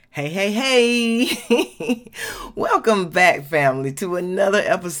Hey, hey, hey. Welcome back, family, to another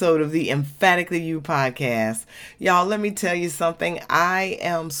episode of the Emphatically You podcast. Y'all, let me tell you something. I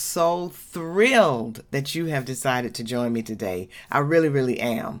am so thrilled that you have decided to join me today. I really, really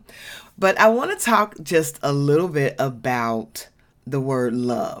am. But I want to talk just a little bit about the word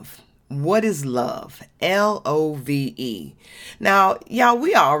love. What is love? Love. Now, y'all,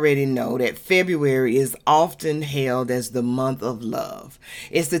 we already know that February is often hailed as the month of love.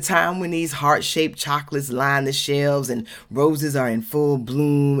 It's the time when these heart-shaped chocolates line the shelves and roses are in full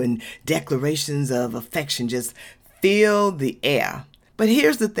bloom and declarations of affection just fill the air. But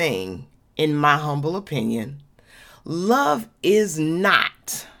here's the thing, in my humble opinion, love is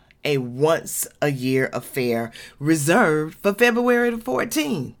not a once-a-year affair reserved for February the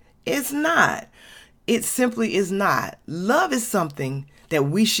 14th. It's not. It simply is not. Love is something that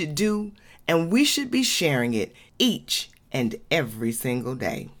we should do, and we should be sharing it each and every single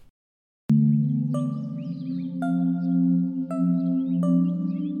day.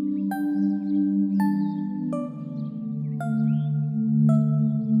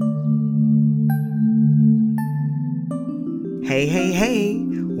 Hey, hey, hey.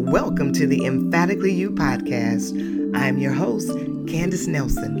 Welcome to the Emphatically You podcast. I'm your host, Candace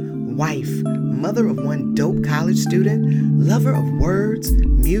Nelson, wife, mother of one dope college student, lover of words,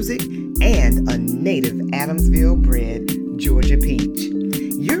 music, and a native Adamsville bred Georgia peach.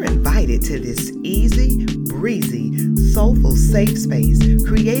 You're invited to this easy, breezy, soulful, safe space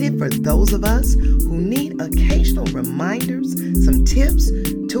created for those of us who need occasional reminders, some tips,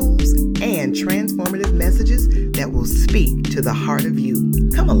 tools, and transformative messages that will speak to the heart of you.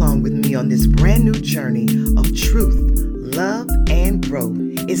 Come along with me on this brand new journey of truth, love, and growth.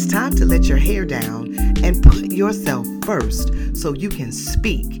 It's time to let your hair down and put yourself first so you can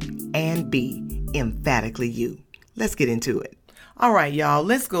speak and be emphatically you. Let's get into it. All right, y'all,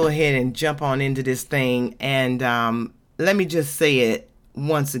 let's go ahead and jump on into this thing. And let me just say it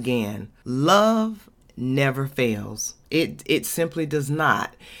once again. Love never fails. It simply does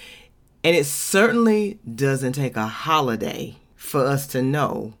not. And it certainly doesn't take a holiday for us to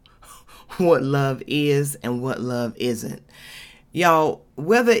know what love is and what love isn't. Y'all,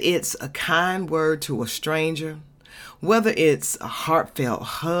 whether it's a kind word to a stranger, whether it's a heartfelt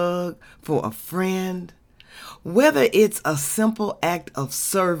hug for a friend, whether it's a simple act of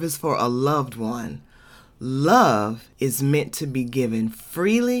service for a loved one, love is meant to be given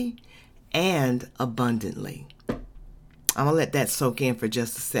freely and abundantly. I'm going to let that soak in for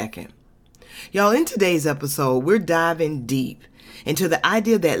just a second. Y'all, in today's episode, we're diving deep into the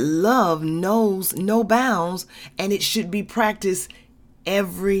idea that love knows no bounds and it should be practiced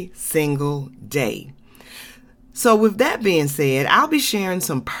every single day. So with that being said, I'll be sharing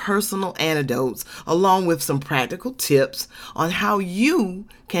some personal anecdotes along with some practical tips on how you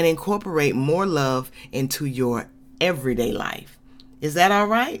can incorporate more love into your everyday life. Is that all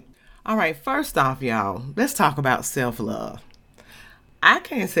right? All right, first off, y'all, let's talk about self-love. I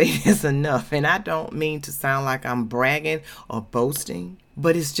can't say this enough, and I don't mean to sound like I'm bragging or boasting,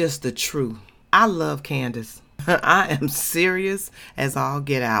 but it's just the truth. I love Candace. I am serious as all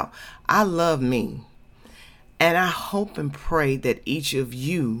get out. I love me. And I hope and pray that each of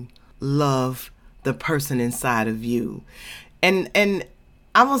you love the person inside of you. And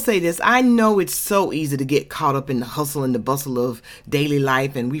I will say this, I know it's so easy to get caught up in the hustle and the bustle of daily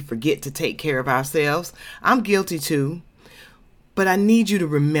life and we forget to take care of ourselves. I'm guilty too. But I need you to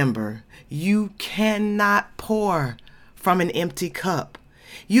remember, you cannot pour from an empty cup.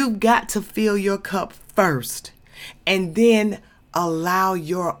 You've got to fill your cup first and then allow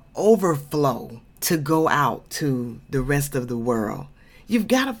your overflow to go out to the rest of the world. You've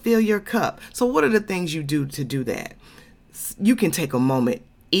got to fill your cup. So what are the things you do to do that? You can take a moment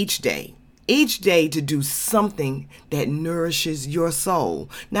each day to do something that nourishes your soul.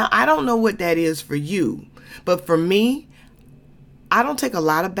 Now, I don't know what that is for you, but for me, I don't take a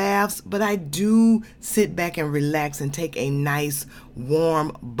lot of baths, but I do sit back and relax and take a nice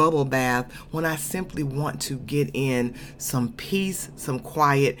warm bubble bath when I simply want to get in some peace, some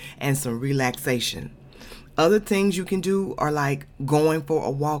quiet, and some relaxation. Other things you can do are like going for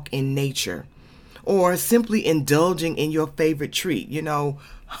a walk in nature or simply indulging in your favorite treat. You know,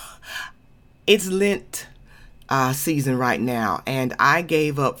 it's Lent season right now, and I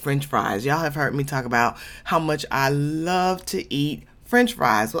gave up French fries. Y'all have heard me talk about how much I love to eat French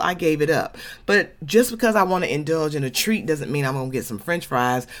fries. Well, I gave it up. But just because I want to indulge in a treat doesn't mean I'm going to get some French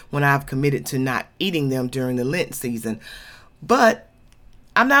fries when I've committed to not eating them during the Lent season. But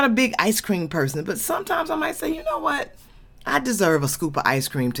I'm not a big ice cream person, but sometimes I might say, you know what? I deserve a scoop of ice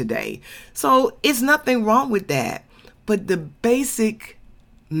cream today. So it's nothing wrong with that. But the basic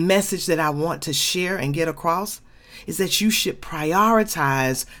message that I want to share and get across is that you should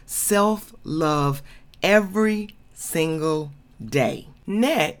prioritize self-love every single day.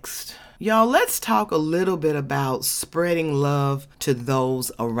 Next, y'all, let's talk a little bit about spreading love to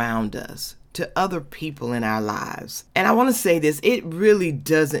those around us, to other people in our lives. And I want to say this, it really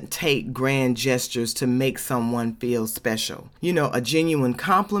doesn't take grand gestures to make someone feel special. You know, a genuine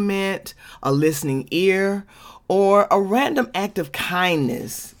compliment, a listening ear, or a random act of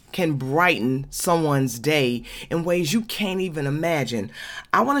kindness can brighten someone's day in ways you can't even imagine.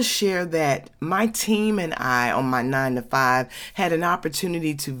 I want to share that my team and I on my 9 to 5 had an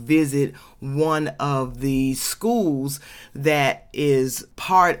opportunity to visit one of the schools that is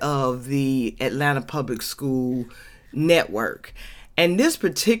part of the Atlanta Public School network. And this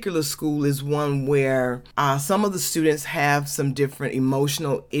particular school is one where some of the students have some different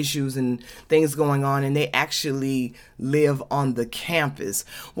emotional issues and things going on, and they actually live on the campus.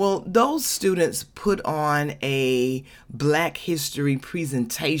 Well, those students put on a Black History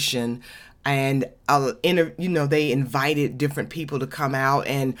presentation, and they invited different people to come out,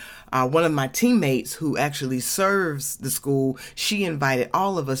 and one of my teammates who actually serves the school, she invited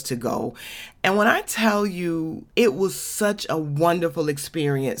all of us to go. And when I tell you, it was such a wonderful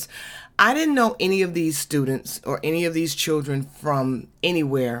experience. I didn't know any of these students or any of these children from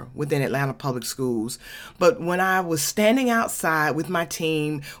anywhere within Atlanta Public Schools. But when I was standing outside with my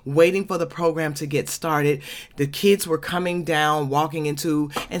team, waiting for the program to get started, the kids were coming down, walking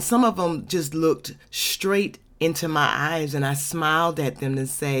into, and some of them just looked straight into my eyes, and I smiled at them and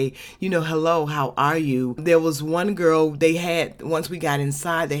say, hello, how are you? There was one girl, once we got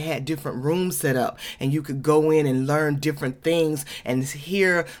inside, they had different rooms set up, and you could go in and learn different things and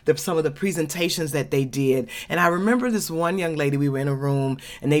hear some of the presentations that they did. And I remember this one young lady, we were in a room,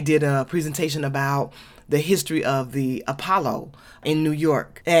 and they did a presentation about the history of the Apollo in New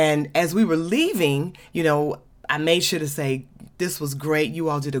York. And as we were leaving, I made sure to say, this was great. You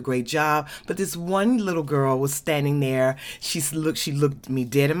all did a great job. But this one little girl was standing there. She looked me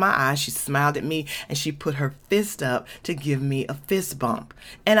dead in my eyes. She smiled at me, and she put her fist up to give me a fist bump.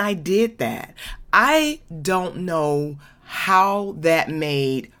 And I did that. I don't know how that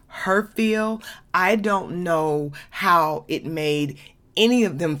made her feel. I don't know how it made any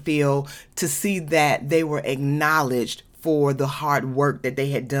of them feel to see that they were acknowledged for the hard work that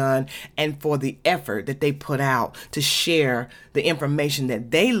they had done and for the effort that they put out to share the information that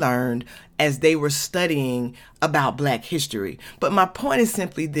they learned as they were studying about Black history. But my point is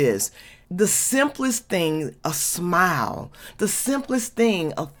simply this. The simplest thing, a smile, the simplest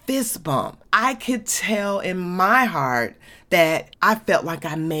thing, a fist bump, I could tell in my heart that I felt like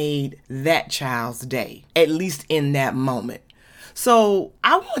I made that child's day, at least in that moment. So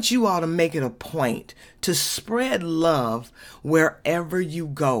I want you all to make it a point to spread love wherever you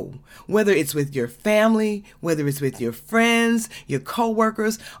go, whether it's with your family, whether it's with your friends, your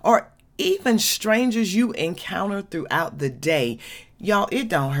coworkers, or even strangers you encounter throughout the day. Y'all, it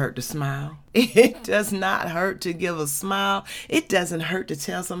don't hurt to smile. It does not hurt to give a smile. It doesn't hurt to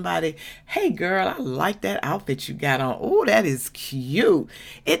tell somebody, hey girl, I like that outfit you got on. Oh, that is cute.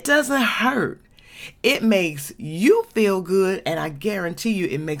 It doesn't hurt. It makes you feel good, and I guarantee you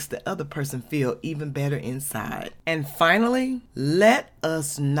it makes the other person feel even better inside. And finally, let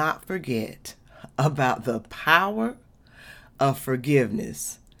us not forget about the power of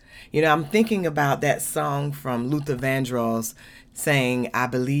forgiveness. I'm thinking about that song from Luther Vandross saying, I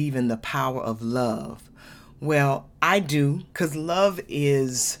believe in the power of love. Well, I do, because love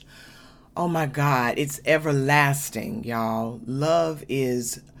is, oh my God, it's everlasting, y'all. Love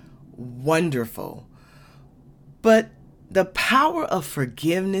is wonderful. But the power of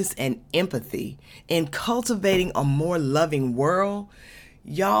forgiveness and empathy in cultivating a more loving world,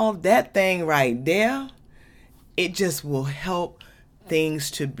 y'all, that thing right there, it just will help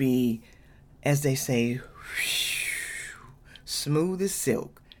things to be, as they say, smooth as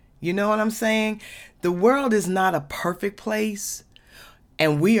silk. You know what I'm saying? The world is not a perfect place,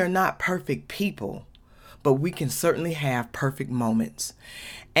 and we are not perfect people, but we can certainly have perfect moments.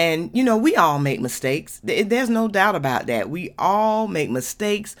 And, we all make mistakes. There's no doubt about that. We all make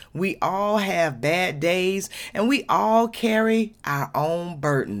mistakes. We all have bad days, and we all carry our own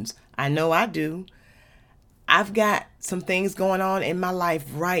burdens. I know I do. I've got some things going on in my life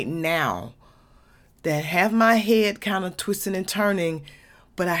right now that have my head kind of twisting and turning,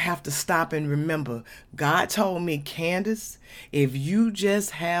 but I have to stop and remember, God told me, Candace, if you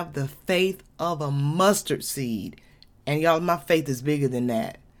just have the faith of a mustard seed, and y'all, my faith is bigger than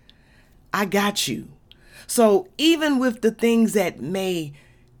that, I got you. So even with the things that may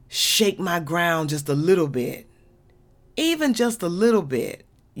shake my ground just a little bit, even just a little bit,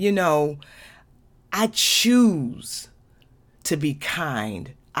 I choose to be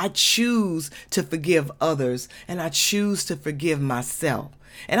kind. I choose to forgive others, and I choose to forgive myself.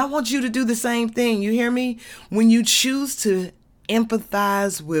 And I want you to do the same thing. You hear me? When you choose to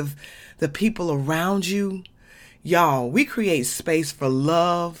empathize with the people around you, y'all, we create space for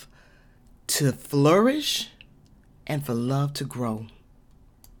love to flourish and for love to grow.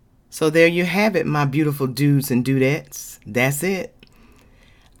 So there you have it, my beautiful dudes and dudettes. That's it.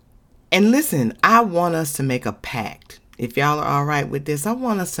 And listen, I want us to make a pact. If y'all are all right with this, I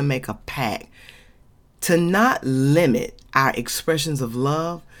want us to make a pact to not limit our expressions of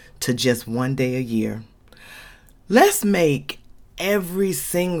love to just one day a year. Let's make every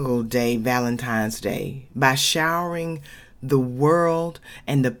single day Valentine's Day by showering the world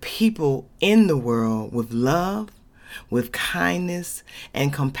and the people in the world with love, with kindness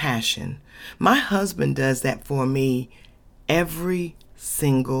and compassion. My husband does that for me every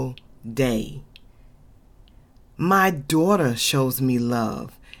single day. My daughter shows me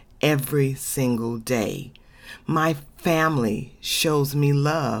love every single day. My family shows me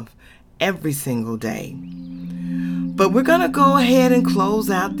love every single day. But we're going to go ahead and close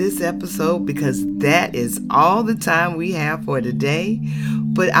out this episode because that is all the time we have for today.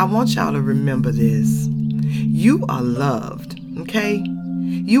 But I want y'all to remember this. You are loved, okay?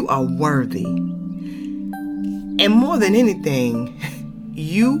 You are worthy. And more than anything,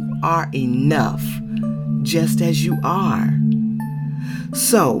 you are enough just as you are.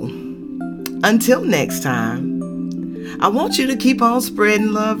 So, until next time, I want you to keep on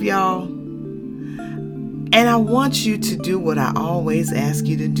spreading love, y'all. And I want you to do what I always ask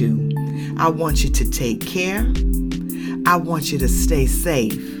you to do. I want you to take care. I want you to stay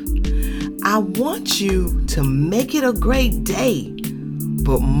safe. I want you to make it a great day.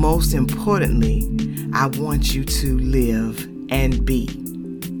 But most importantly, I want you to live and be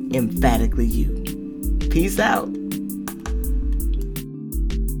emphatically you. Peace out.